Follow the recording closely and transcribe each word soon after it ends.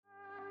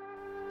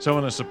So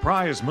in a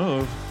surprise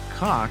move,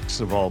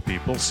 Cox, of all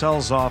people,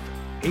 sells off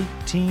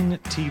 18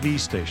 TV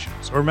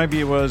stations. Or maybe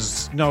it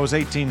was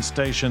 18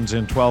 stations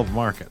in 12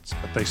 markets,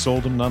 but they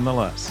sold them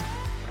nonetheless.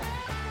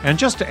 And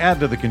just to add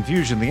to the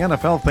confusion, the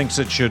NFL thinks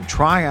it should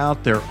try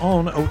out their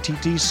own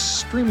OTT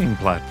streaming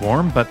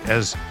platform, but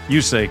as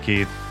you say,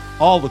 Keith,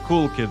 all the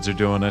cool kids are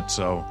doing it,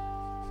 so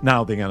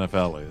now the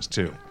NFL is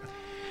too.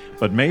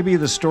 But maybe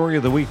the story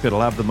of the week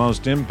that'll have the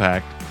most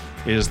impact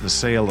is the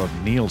sale of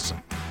Nielsen.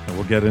 And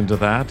we'll get into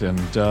that,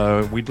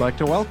 and we'd like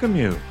to welcome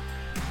you.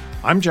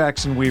 I'm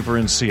Jackson Weaver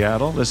in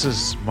Seattle. This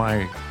is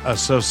my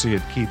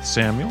associate Keith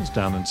Samuels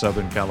down in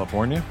Southern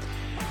California.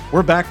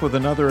 We're back with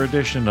another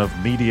edition of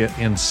Media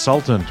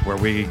Insultant, where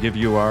we give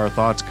you our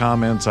thoughts,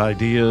 comments,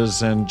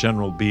 ideas, and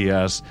general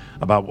BS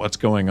about what's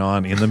going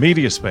on in the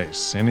media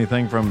space.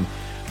 Anything from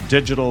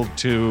digital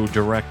to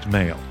direct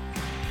mail.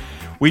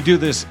 We do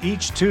this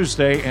each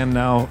Tuesday and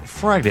now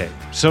Friday.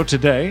 So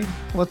today,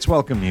 let's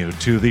welcome you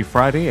to the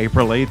Friday,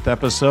 April 8th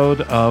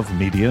episode of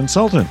Media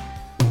Insultant.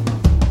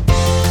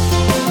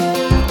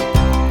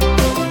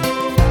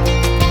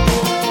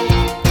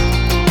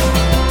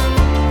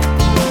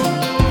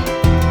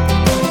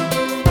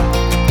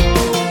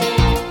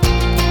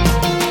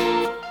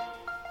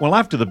 Well,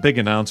 after the big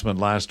announcement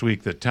last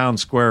week that Town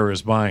Square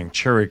is buying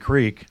Cherry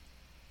Creek,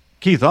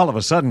 Keith, all of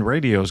a sudden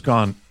radio's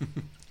gone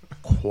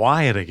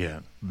quiet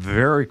again.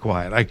 Very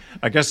quiet.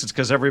 I guess it's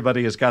because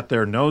everybody has got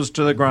their nose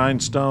to the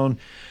grindstone,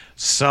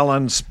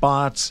 selling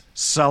spots,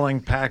 selling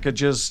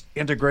packages,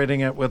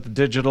 integrating it with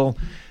digital,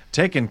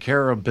 taking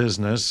care of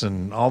business,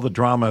 and all the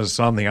drama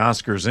is on the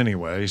Oscars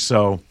anyway.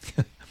 So,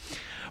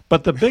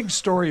 but the big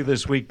story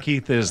this week,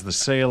 Keith, is the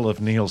sale of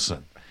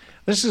Nielsen.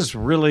 This is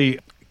really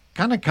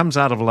kind of comes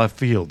out of left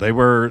field.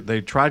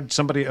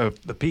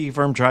 The PE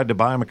firm tried to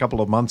buy them a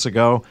couple of months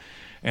ago,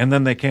 and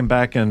then they came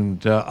back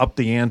and upped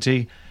the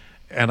ante.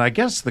 And I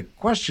guess the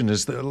question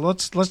is,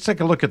 let's take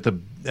a look at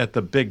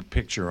the big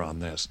picture on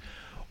this.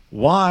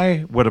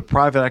 Why would a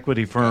private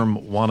equity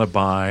firm want to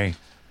buy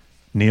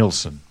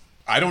Nielsen?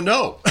 I don't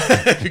know.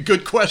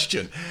 Good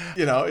question.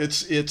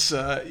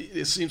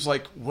 It seems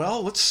like,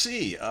 well, let's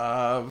see.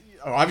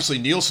 Obviously,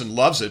 Nielsen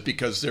loves it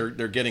because they're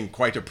getting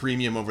quite a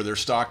premium over their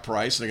stock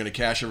price. They're going to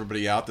cash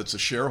everybody out that's a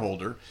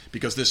shareholder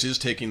because this is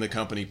taking the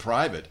company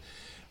private.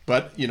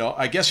 But,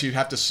 I guess you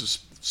have to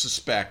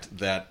suspect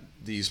that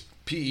these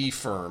PE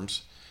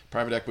firms,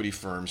 private equity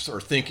firms, are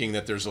thinking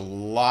that there's a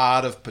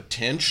lot of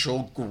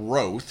potential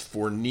growth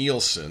for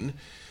Nielsen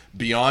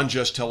beyond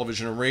just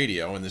television and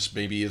radio, and this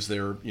maybe is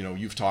their,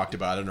 you've talked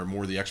about it, or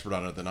more the expert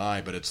on it than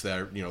I, but it's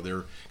their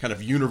kind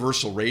of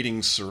universal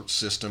rating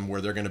system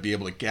where they're going to be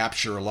able to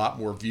capture a lot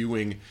more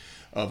viewing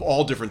of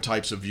all different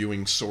types of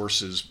viewing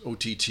sources,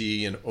 OTT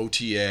and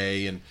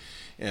OTA,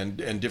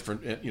 and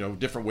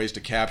different ways to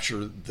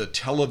capture the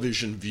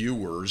television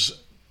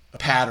viewers'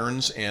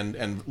 patterns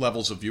and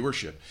levels of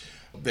viewership.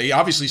 They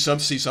obviously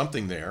see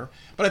something there,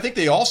 but I think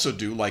they also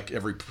do, like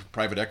every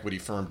private equity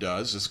firm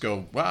does, is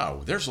go,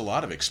 wow, there's a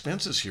lot of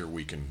expenses here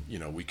we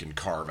can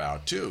carve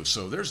out too.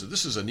 So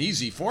this is an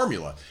easy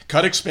formula: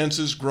 cut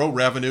expenses, grow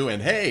revenue,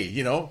 and hey,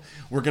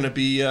 we're going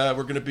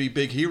to be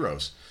big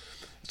heroes.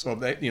 So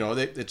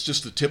it's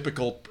just the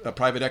typical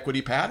private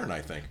equity pattern,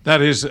 I think.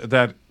 That is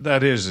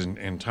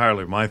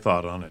entirely my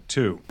thought on it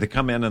too. They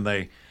come in and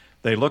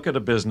they look at a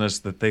business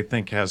that they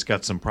think has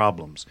got some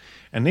problems.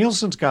 And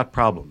Nielsen's got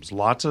problems.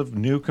 Lots of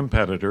new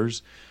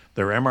competitors.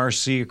 Their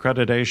MRC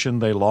accreditation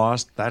they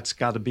lost. That's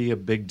got to be a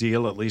big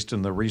deal, at least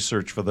in the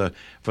research for the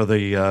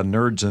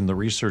nerds in the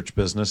research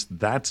business.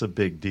 That's a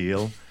big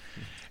deal.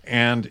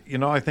 And,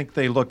 I think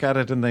they look at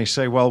it and they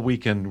say, well, we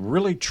can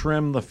really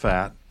trim the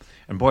fat.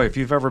 And, boy, if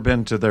you've ever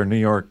been to their New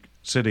York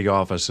City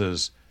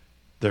offices,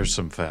 there's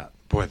some fat.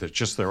 Boy,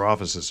 their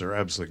offices are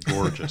absolutely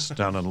gorgeous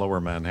down in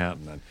Lower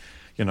Manhattan. And,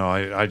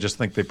 I just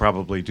think they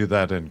probably do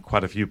that in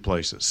quite a few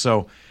places.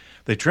 So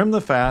they trim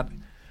the fat,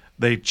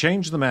 they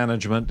change the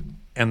management,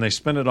 and they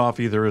spin it off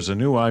either as a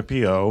new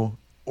IPO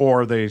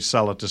or they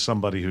sell it to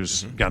somebody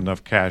who's got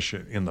enough cash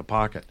in the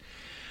pocket.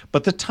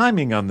 But the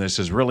timing on this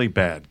is really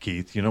bad,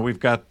 Keith. We've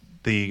got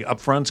the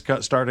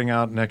upfronts starting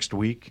out next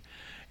week,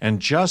 and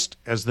just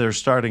as they're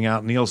starting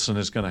out, Nielsen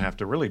is going to have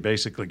to really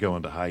basically go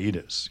into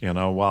hiatus,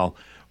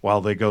 while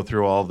they go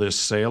through all this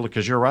sale,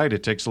 because you're right,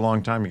 it takes a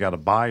long time. You got to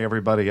buy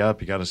everybody up.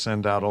 You got to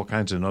send out all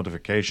kinds of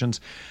notifications.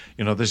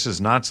 This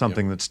is not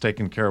something that's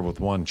taken care of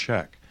with one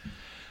check.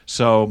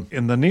 So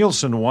in the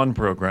Nielsen One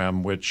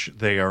program, which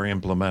they are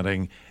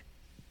implementing,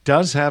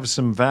 does have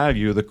some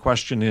value. The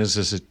question is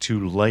it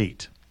too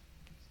late?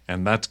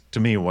 And that's, to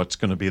me, what's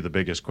going to be the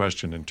biggest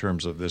question in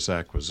terms of this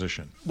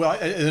acquisition. Well,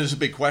 it is a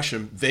big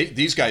question.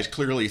 These guys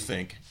clearly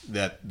think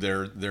that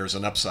there's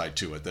an upside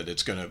to it, that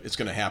it's going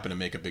to happen and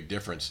make a big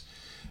difference.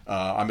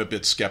 I'm a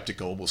bit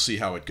skeptical. We'll see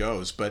how it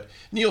goes. But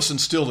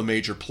Nielsen's still the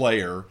major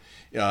player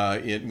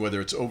in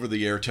whether it's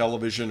over-the-air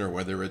television or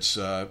whether it's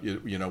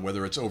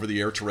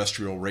over-the-air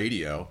terrestrial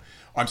radio.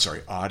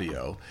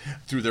 audio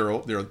through their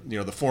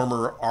the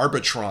former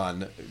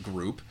Arbitron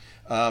group.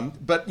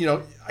 But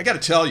I got to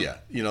tell you,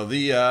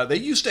 they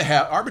used to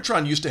have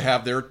Arbitron used to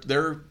have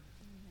their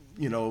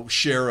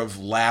share of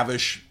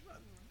lavish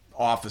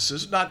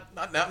offices,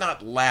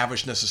 not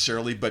lavish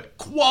necessarily, but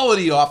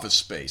quality office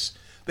space.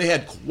 They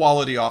had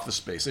quality office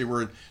space. They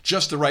were in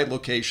just the right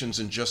locations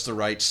in just the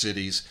right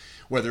cities,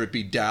 whether it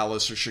be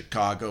Dallas or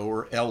Chicago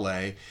or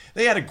L.A.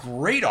 They had a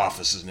great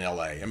offices in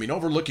L.A. I mean,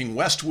 overlooking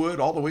Westwood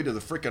all the way to the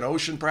frickin'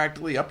 ocean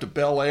practically, up to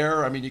Bel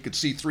Air. I mean, you could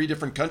see 3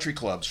 different country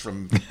clubs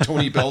from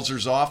Tony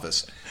Belzer's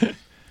office.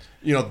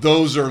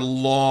 Those are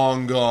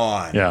long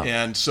gone. Yeah.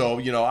 And so,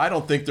 I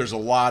don't think there's a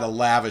lot of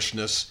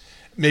lavishness,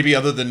 maybe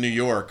other than New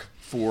York,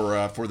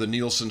 for the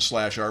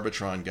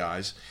Nielsen/Arbitron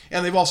guys.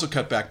 And they've also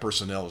cut back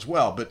personnel as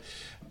well. But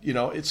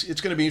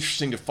it's going to be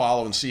interesting to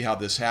follow and see how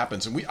this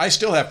happens. And I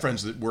still have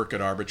friends that work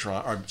at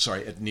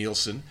at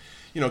Nielsen.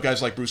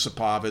 Guys like Bruce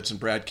Apovitz and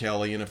Brad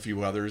Kelly and a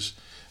few others.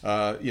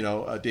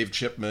 Dave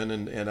Chipman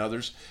and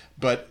others.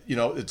 But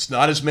it's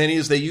not as many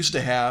as they used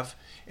to have.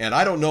 And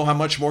I don't know how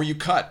much more you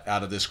cut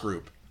out of this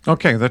group.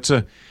 Okay, that's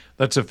a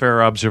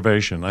fair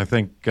observation. I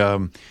think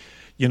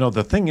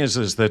the thing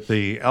is that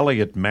the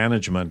Elliott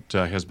management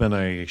has been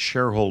a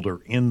shareholder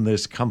in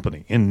this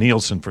company, in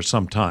Nielsen, for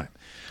some time.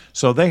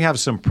 So they have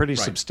some pretty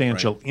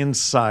substantial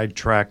inside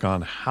track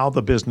on how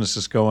the business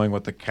is going,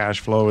 what the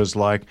cash flow is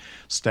like,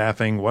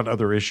 staffing, what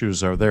other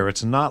issues are there.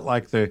 It's not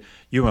like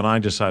you and I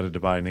decided to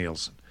buy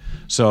Nielsen.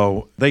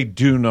 So they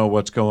do know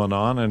what's going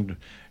on, and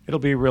it'll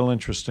be real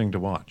interesting to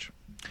watch.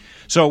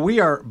 So we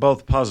are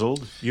both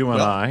puzzled, you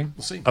and I,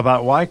 we'll see,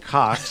 about why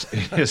Cox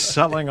is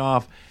selling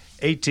off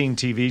 18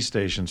 TV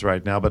stations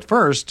right now. But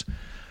first,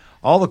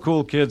 all the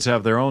cool kids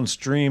have their own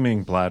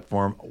streaming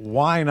platform.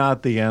 Why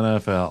not the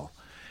NFL?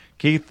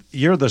 Keith,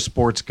 you're the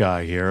sports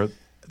guy here.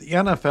 The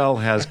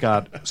NFL has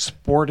got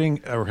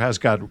has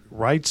got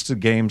rights to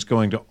games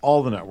going to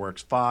all the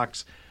networks: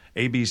 Fox,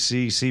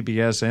 ABC,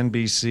 CBS,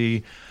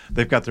 NBC.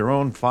 They've got their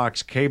own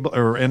Fox cable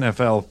or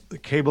NFL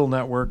cable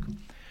network.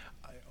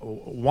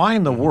 Why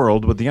in the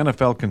world would the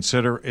NFL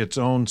consider its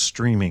own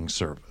streaming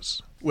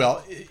service?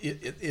 Well,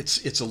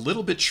 it's a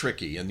little bit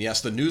tricky, and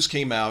yes, the news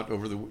came out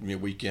over the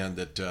weekend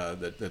that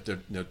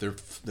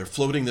they're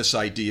floating this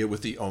idea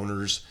with the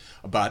owners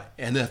about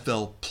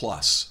NFL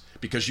Plus,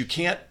 because you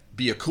can't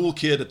be a cool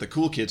kid at the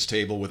cool kids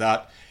table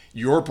without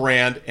your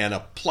brand and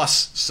a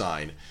plus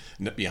sign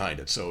behind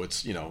it. So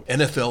it's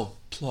NFL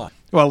Plus.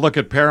 Well, look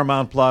at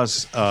Paramount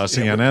Plus,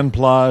 CNN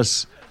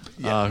Plus.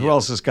 Who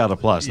else has got a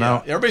plus? Yeah,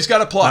 now everybody's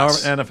got a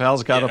plus. Now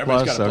NFL's got a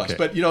plus. Got a plus.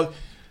 Okay.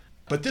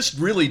 But this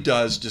really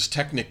does just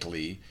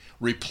technically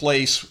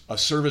replace a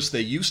service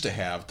they used to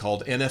have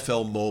called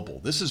NFL Mobile.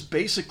 This is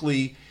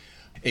basically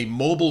a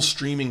mobile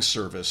streaming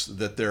service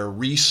that they're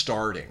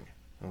restarting.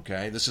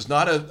 Okay, this is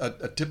not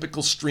a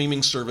typical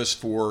streaming service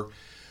for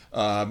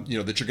that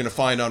you're going to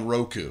find on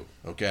Roku.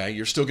 Okay,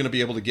 you're still going to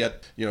be able to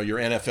get your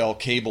NFL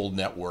cable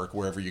network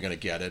wherever you're going to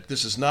get it.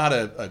 This is not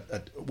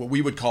what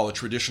we would call a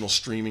traditional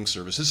streaming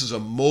service. This is a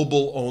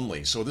mobile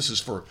only. So this is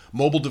for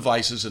mobile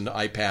devices and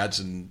iPads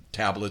and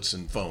tablets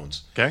and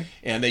phones. Okay,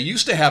 and they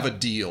used to have a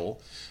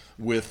deal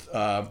with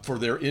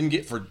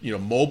for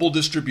mobile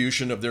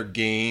distribution of their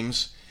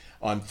games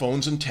on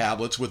phones and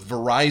tablets with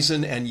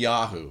Verizon and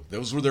Yahoo.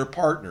 Those were their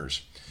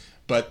partners.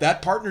 But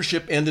that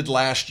partnership ended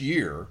last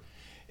year,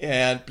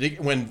 and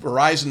when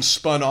Verizon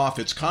spun off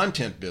its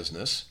content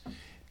business,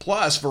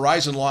 plus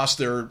Verizon lost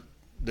their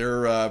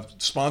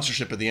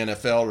sponsorship of the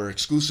NFL, or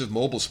exclusive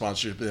mobile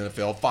sponsorship of the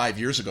NFL 5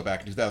 years ago,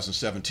 back in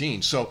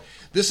 2017. So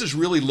this is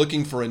really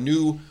looking for a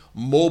new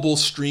mobile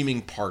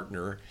streaming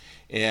partner,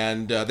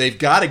 and they've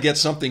got to get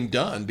something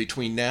done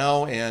between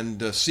now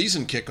and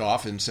season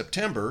kickoff in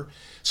September.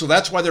 So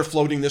that's why they're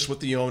floating this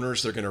with the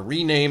owners. They're going to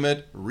rename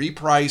it,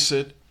 reprice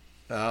it,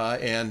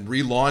 and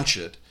relaunch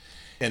it.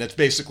 And it's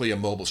basically a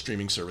mobile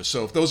streaming service.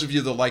 So if those of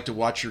you that like to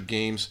watch your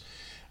games,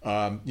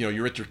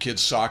 you're at your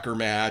kid's soccer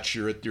match,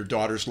 you're at your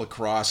daughter's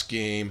lacrosse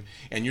game,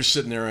 and you're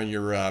sitting there on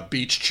your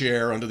beach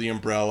chair under the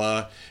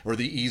umbrella or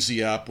the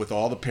Easy Up with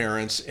all the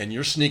parents, and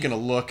you're sneaking a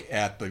look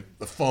at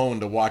the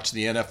phone to watch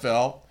the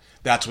NFL,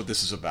 that's what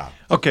this is about.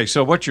 Okay,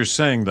 so what you're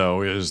saying,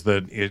 though, is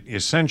that it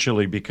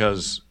essentially,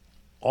 because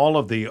all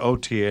of the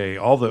OTA,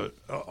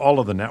 all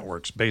of the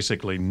networks,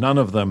 basically, none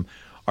of them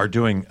are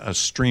doing a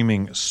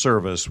streaming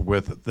service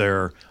with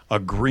their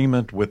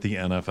agreement with the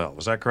NFL.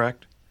 Is that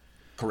correct?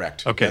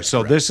 Correct. Okay, that's so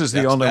correct. this is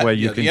the only way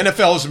you can. The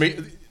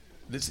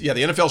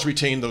NFL's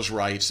retained those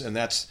rights, and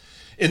that's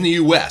in the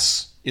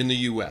U.S.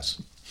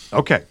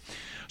 Okay,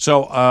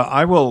 so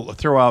I will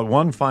throw out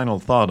one final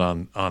thought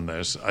on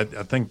this. I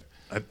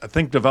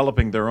think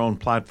developing their own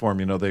platform,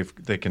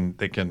 they can,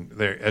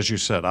 as you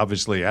said,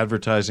 obviously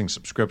advertising,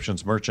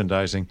 subscriptions,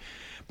 merchandising,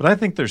 but I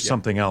think there's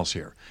something else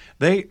here.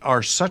 They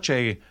are such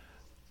a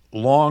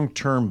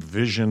long-term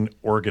vision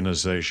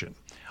organization.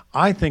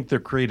 I think they're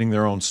creating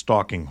their own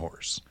stalking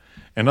horse.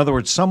 In other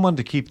words, someone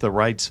to keep the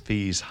rights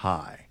fees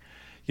high.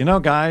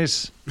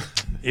 Guys,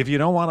 if you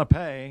don't want to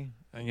pay,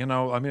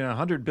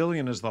 $100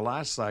 billion is the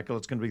last cycle.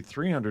 It's going to be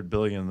 $300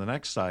 billion in the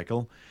next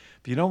cycle.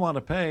 If you don't want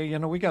to pay,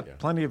 we got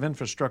plenty of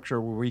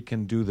infrastructure where we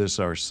can do this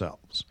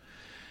ourselves.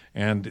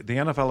 And the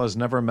NFL has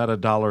never met a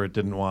dollar it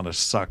didn't want to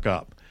suck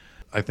up.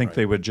 I think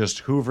they would just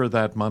hoover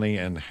that money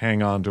and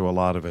hang on to a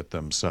lot of it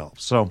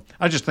themselves. So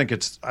I just think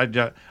I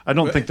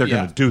don't think they're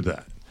going to do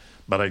that,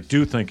 but I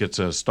do think it's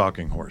a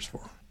stalking horse for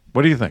them.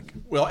 What do you think?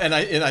 Well, and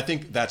I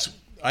think that's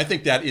a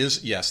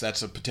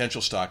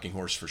potential stalking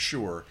horse for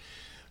sure.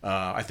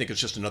 I think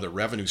it's just another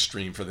revenue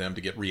stream for them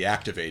to get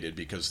reactivated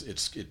because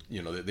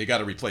they got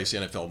to replace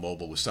NFL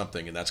Mobile with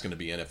something, and that's going to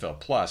be NFL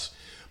Plus.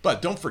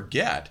 But don't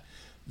forget,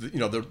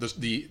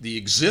 the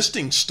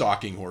existing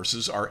stalking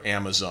horses are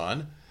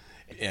Amazon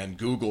and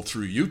Google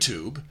through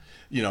YouTube,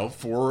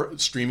 for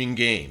streaming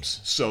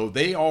games. So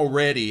they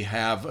already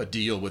have a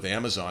deal with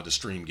Amazon to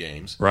stream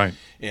games. Right.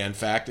 And in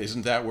fact,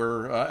 isn't that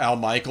where Al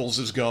Michaels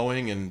is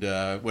going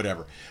and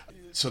whatever?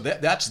 So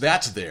that's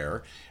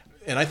there.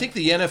 And I think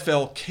the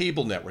NFL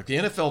cable network, the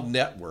NFL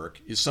network,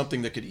 is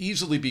something that could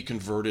easily be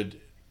converted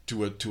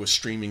to a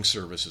streaming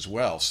service as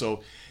well.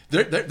 So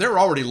they're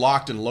already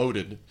locked and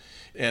loaded.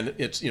 And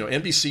it's,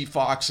 NBC,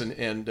 Fox,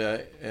 and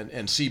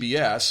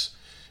CBS,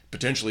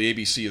 potentially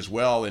ABC as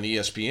well, and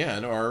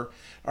ESPN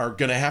are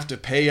going to have to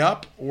pay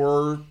up,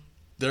 or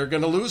they're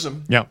going to lose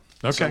them. Yeah.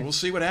 Okay. So we'll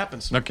see what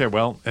happens. Okay.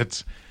 Well,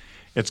 it's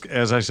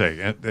as I say,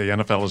 the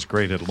NFL is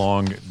great at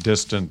long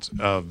distant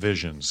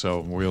vision, so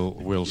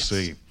we'll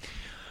see.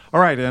 All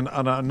right, and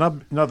on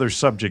another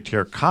subject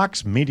here,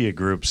 Cox Media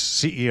Group's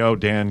CEO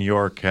Dan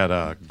York had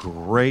a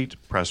great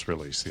press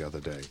release the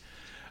other day.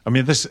 I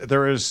mean, this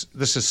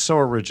is so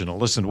original.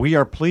 Listen, we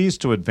are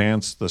pleased to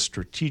advance the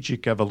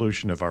strategic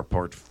evolution of our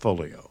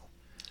portfolio.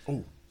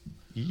 Oh,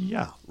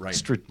 yeah, right.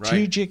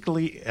 Strategic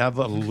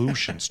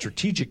evolution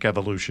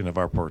of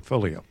our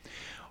portfolio.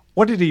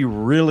 What did he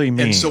really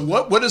mean? And so,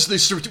 what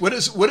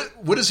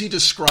is he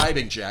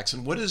describing,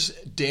 Jackson? What is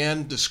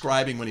Dan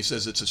describing when he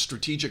says it's a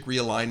strategic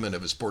realignment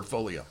of his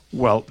portfolio?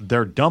 Well,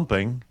 they're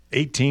dumping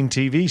 18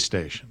 TV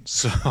stations.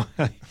 So,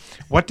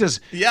 what does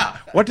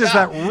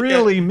that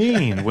really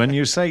mean when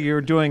you say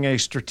you're doing a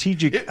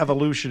strategic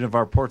evolution of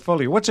our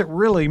portfolio? What's it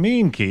really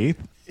mean,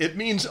 Keith? It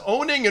means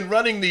owning and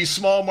running these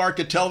small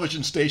market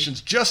television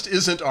stations just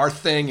isn't our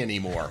thing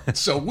anymore.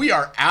 So we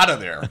are out of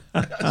there.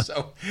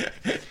 So,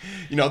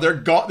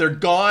 they're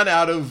gone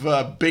out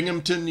of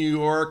Binghamton, New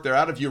York. They're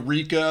out of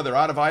Eureka. They're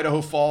out of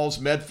Idaho Falls,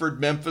 Medford,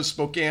 Memphis,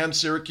 Spokane,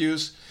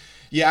 Syracuse,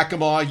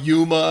 Yakima,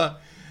 Yuma.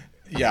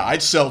 Yeah,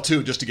 I'd sell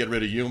too just to get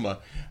rid of Yuma.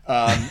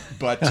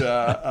 But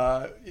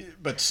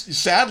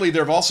sadly,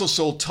 they've also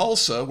sold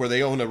Tulsa, where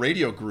they own a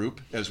radio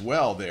group as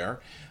well there.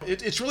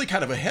 It's really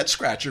kind of a head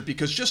scratcher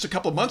because just a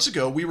couple of months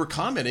ago, we were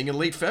commenting in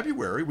late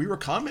February,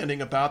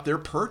 about their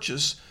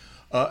purchase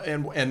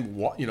and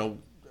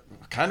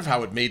kind of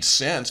how it made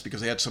sense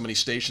because they had so many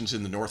stations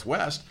in the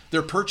Northwest,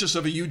 their purchase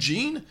of a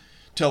Eugene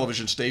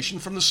television station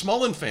from the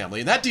Smullen family.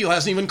 And that deal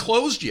hasn't even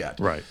closed yet.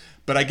 Right.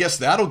 But I guess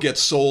that'll get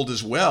sold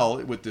as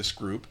well with this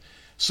group.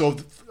 So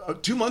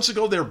 2 months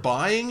ago, they're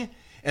buying,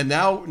 and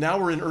now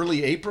we're in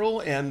early April,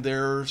 and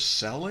they're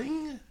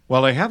selling?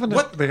 Well, they haven't.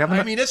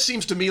 I mean, it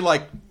seems to me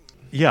like...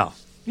 Yeah.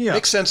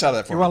 Makes sense out of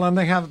that for me. Well, and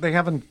they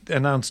haven't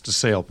announced a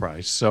sale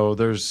price, so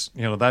there's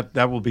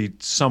that will be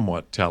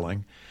somewhat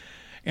telling.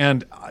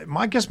 And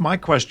I guess my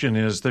question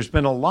is, there's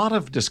been a lot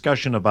of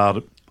discussion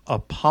about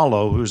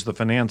Apollo, who's the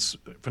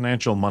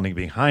financial money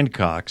behind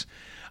Cox,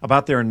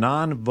 about their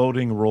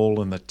non-voting role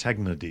in the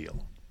Tegna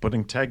deal,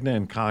 putting Tegna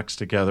and Cox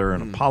together,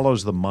 and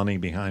Apollo's the money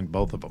behind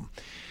both of them.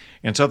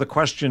 And so the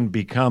question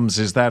becomes,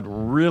 is that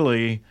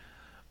really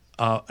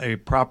a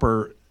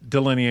proper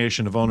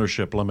delineation of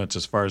ownership limits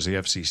as far as the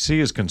FCC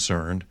is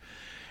concerned?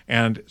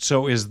 And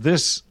so is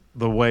this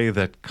the way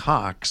that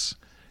Cox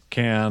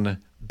can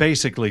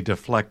basically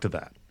deflect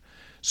that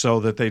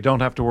so that they don't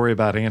have to worry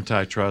about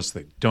antitrust,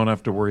 they don't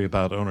have to worry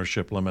about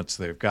ownership limits,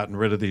 they've gotten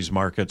rid of these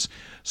markets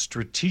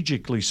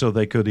strategically so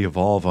they could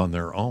evolve on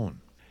their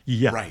own?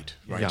 Yeah. Right.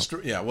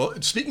 Yeah.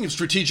 Well, speaking of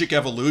strategic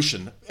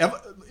evolution,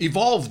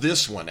 evolve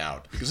this one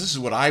out, because this is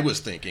what I was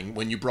thinking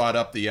when you brought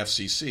up the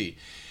FCC.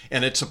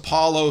 And it's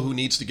Apollo who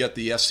needs to get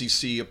the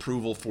FCC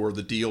approval for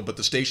the deal, but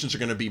the stations are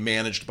going to be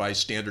managed by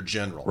Standard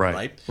General,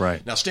 right?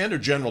 Right. Now,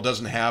 Standard General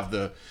doesn't have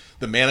the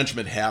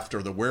management heft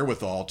or the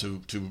wherewithal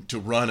to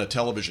run a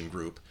television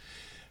group,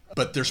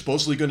 but they're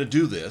supposedly going to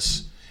do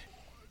this.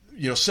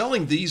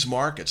 Selling this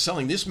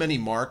many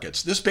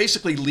markets, this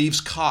basically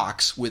leaves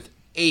Cox with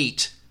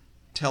 8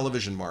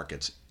 television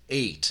markets.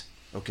 8,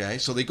 okay?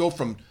 So they go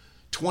from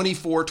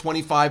 24,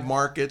 25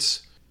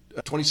 markets,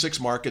 26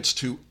 markets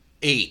to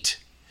 8.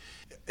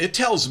 It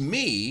tells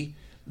me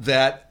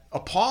that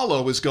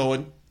Apollo is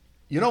going,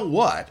 you know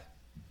what?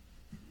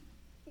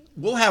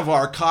 We'll have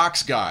our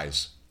Cox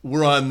guys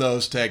run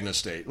those Tegna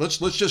State. Let's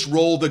just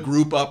roll the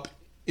group up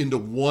into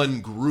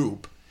one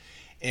group,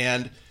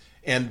 and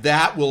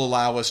that will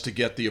allow us to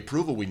get the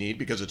approval we need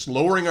because it's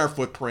lowering our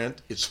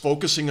footprint. It's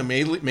focusing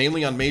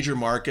mainly on major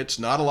markets,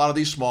 not a lot of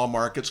these small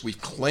markets.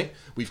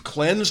 We've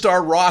cleansed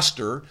our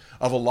roster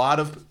of a lot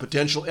of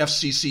potential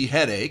FCC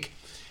headache.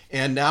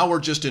 And now we're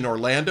just in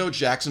Orlando,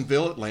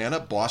 Jacksonville, Atlanta,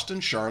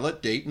 Boston,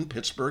 Charlotte, Dayton,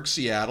 Pittsburgh,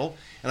 Seattle.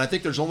 And I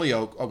think there's only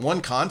a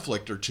one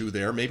conflict or two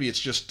there. Maybe it's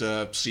just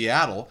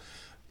Seattle.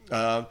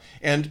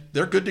 And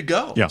they're good to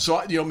go. Yeah.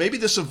 So, maybe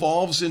this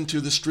evolves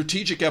into the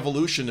strategic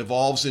evolution,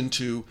 evolves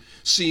into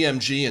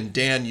CMG and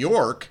Dan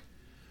York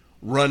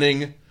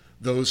running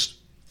those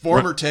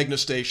former Tegna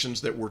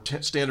stations that were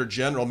Standard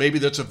General. Maybe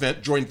that's a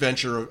joint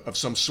venture of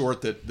some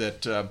sort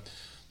that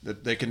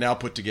they can now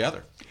put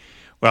together.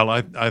 Well,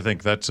 I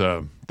think that's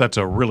a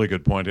really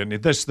good point. And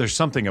there's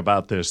something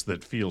about this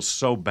that feels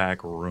so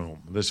back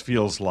room. This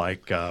feels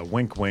like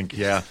wink, wink,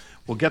 yeah.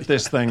 We'll get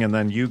this thing, and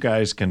then you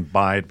guys can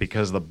buy it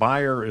because the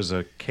buyer is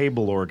a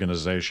cable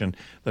organization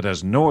that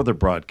has no other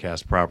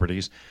broadcast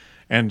properties.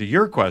 And to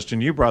your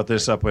question, you brought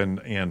this up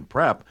in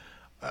prep.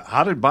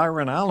 How did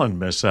Byron Allen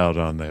miss out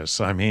on this?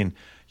 I mean,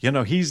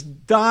 he's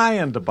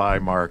dying to buy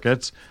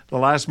markets. The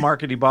last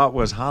market he bought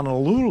was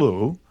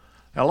Honolulu.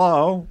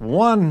 Hello,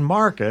 one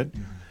market.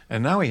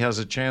 And now he had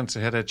a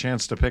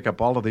chance to pick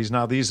up all of these.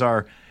 Now, these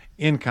are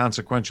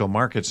inconsequential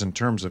markets in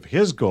terms of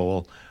his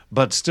goal,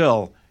 but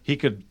still, he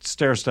could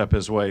stair-step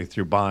his way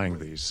through buying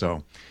these.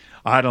 So,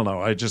 I don't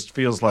know. It just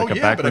feels like a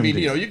backroom. But I mean,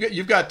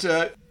 you've got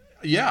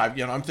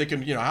I'm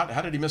thinking,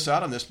 how did he miss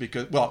out on this?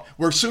 Because, well,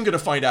 we're soon going to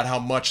find out how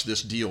much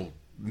this deal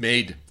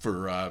made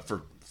for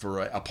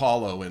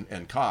Apollo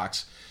and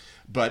Cox.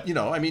 But,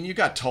 you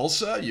got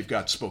Tulsa, you've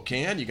got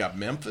Spokane, you got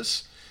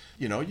Memphis.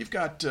 You've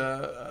got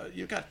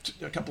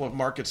a couple of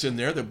markets in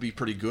there that would be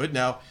pretty good.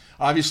 Now,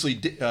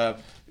 obviously,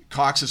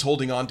 Cox is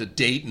holding on to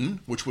Dayton,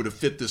 which would have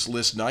fit this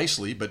list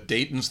nicely, but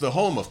Dayton's the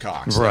home of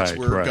Cox. That's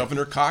where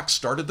Governor Cox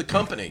started the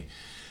company.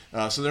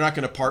 So they're not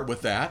going to part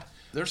with that.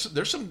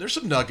 There's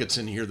some nuggets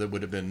in here that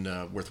would have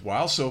been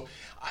worthwhile. So,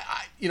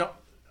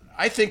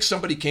 I think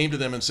somebody came to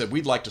them and said,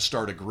 we'd like to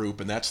start a group,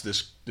 and that's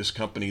this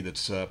company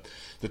that's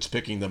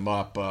picking them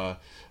up,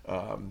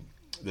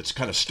 that's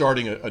kind of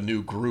starting a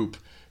new group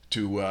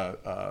to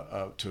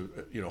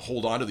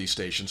hold on to these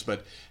stations.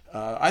 But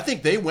I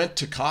think they went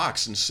to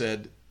Cox and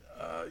said,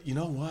 you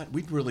know what,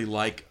 we'd really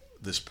like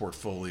this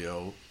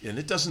portfolio, and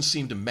it doesn't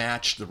seem to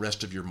match the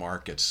rest of your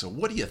markets. So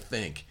what do you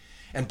think?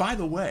 And by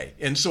the way,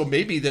 and so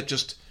maybe that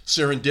just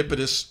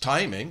serendipitous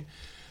timing,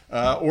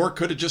 or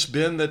could have just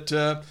been that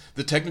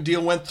the Tegna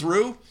deal went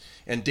through,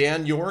 and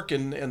Dan York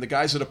and the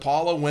guys at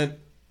Apollo went,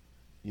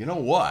 you know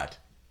what?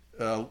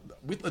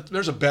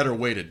 There's a better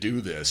way to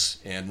do this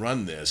and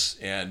run this,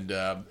 and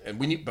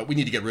we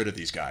need to get rid of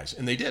these guys,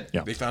 and they did.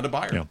 Yeah. They found a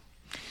buyer. Yeah.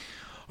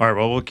 All right.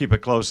 Well, we'll keep a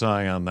close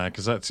eye on that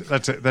because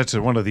that's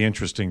one of the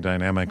interesting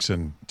dynamics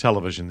in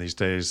television these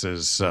days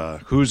is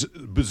who's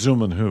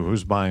zooming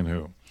who's buying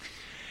who.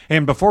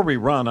 And before we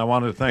run, I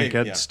wanted to thank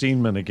Ed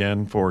Steenman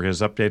again for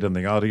his update on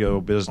the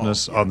auto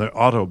business,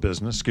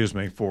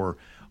 for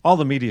all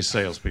the media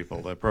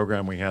salespeople, that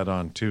program we had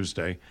on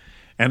Tuesday.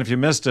 And if you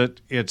missed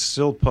it, it's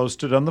still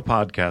posted on the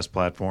podcast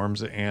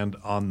platforms and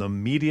on the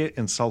Media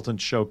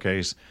Insultant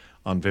Showcase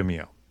on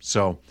Vimeo.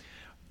 So,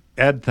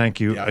 Ed, thank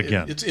you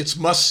again. It's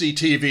must-see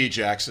TV,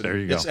 Jackson. There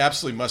you go. It's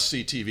absolutely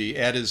must-see TV.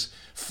 Ed is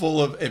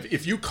full of.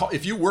 If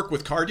you work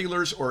with car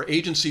dealers or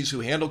agencies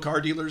who handle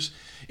car dealers,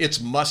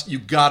 you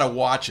gotta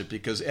watch it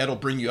because Ed will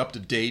bring you up to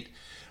date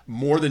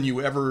more than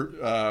you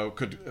ever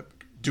could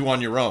do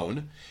on your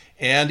own.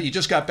 And he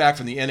just got back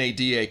from the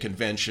NADA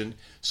convention,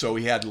 so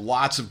he had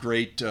lots of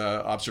great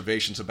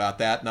observations about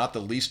that, not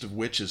the least of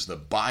which is the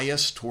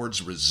bias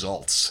towards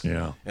results.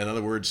 Yeah. In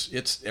other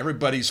words,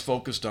 everybody's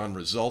focused on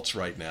results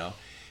right now,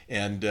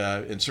 and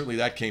certainly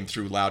that came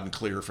through loud and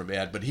clear from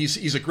Ed. But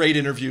he's a great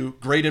interview,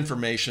 great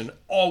information,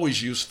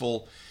 always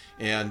useful,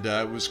 and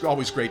it was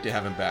always great to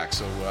have him back.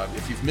 So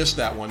if you've missed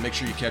that one, make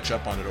sure you catch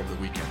up on it over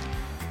the weekend.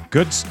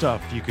 Good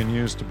stuff you can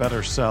use to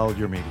better sell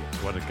your media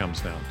is what it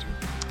comes down to.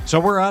 So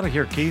we're out of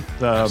here, Keith.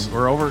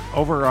 We're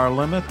over our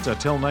limit.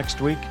 Till next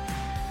week.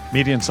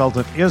 Media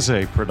Insultant is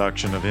a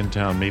production of In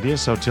Town Media.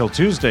 So till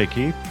Tuesday,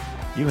 Keith,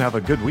 you have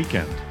a good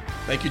weekend.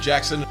 Thank you,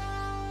 Jackson.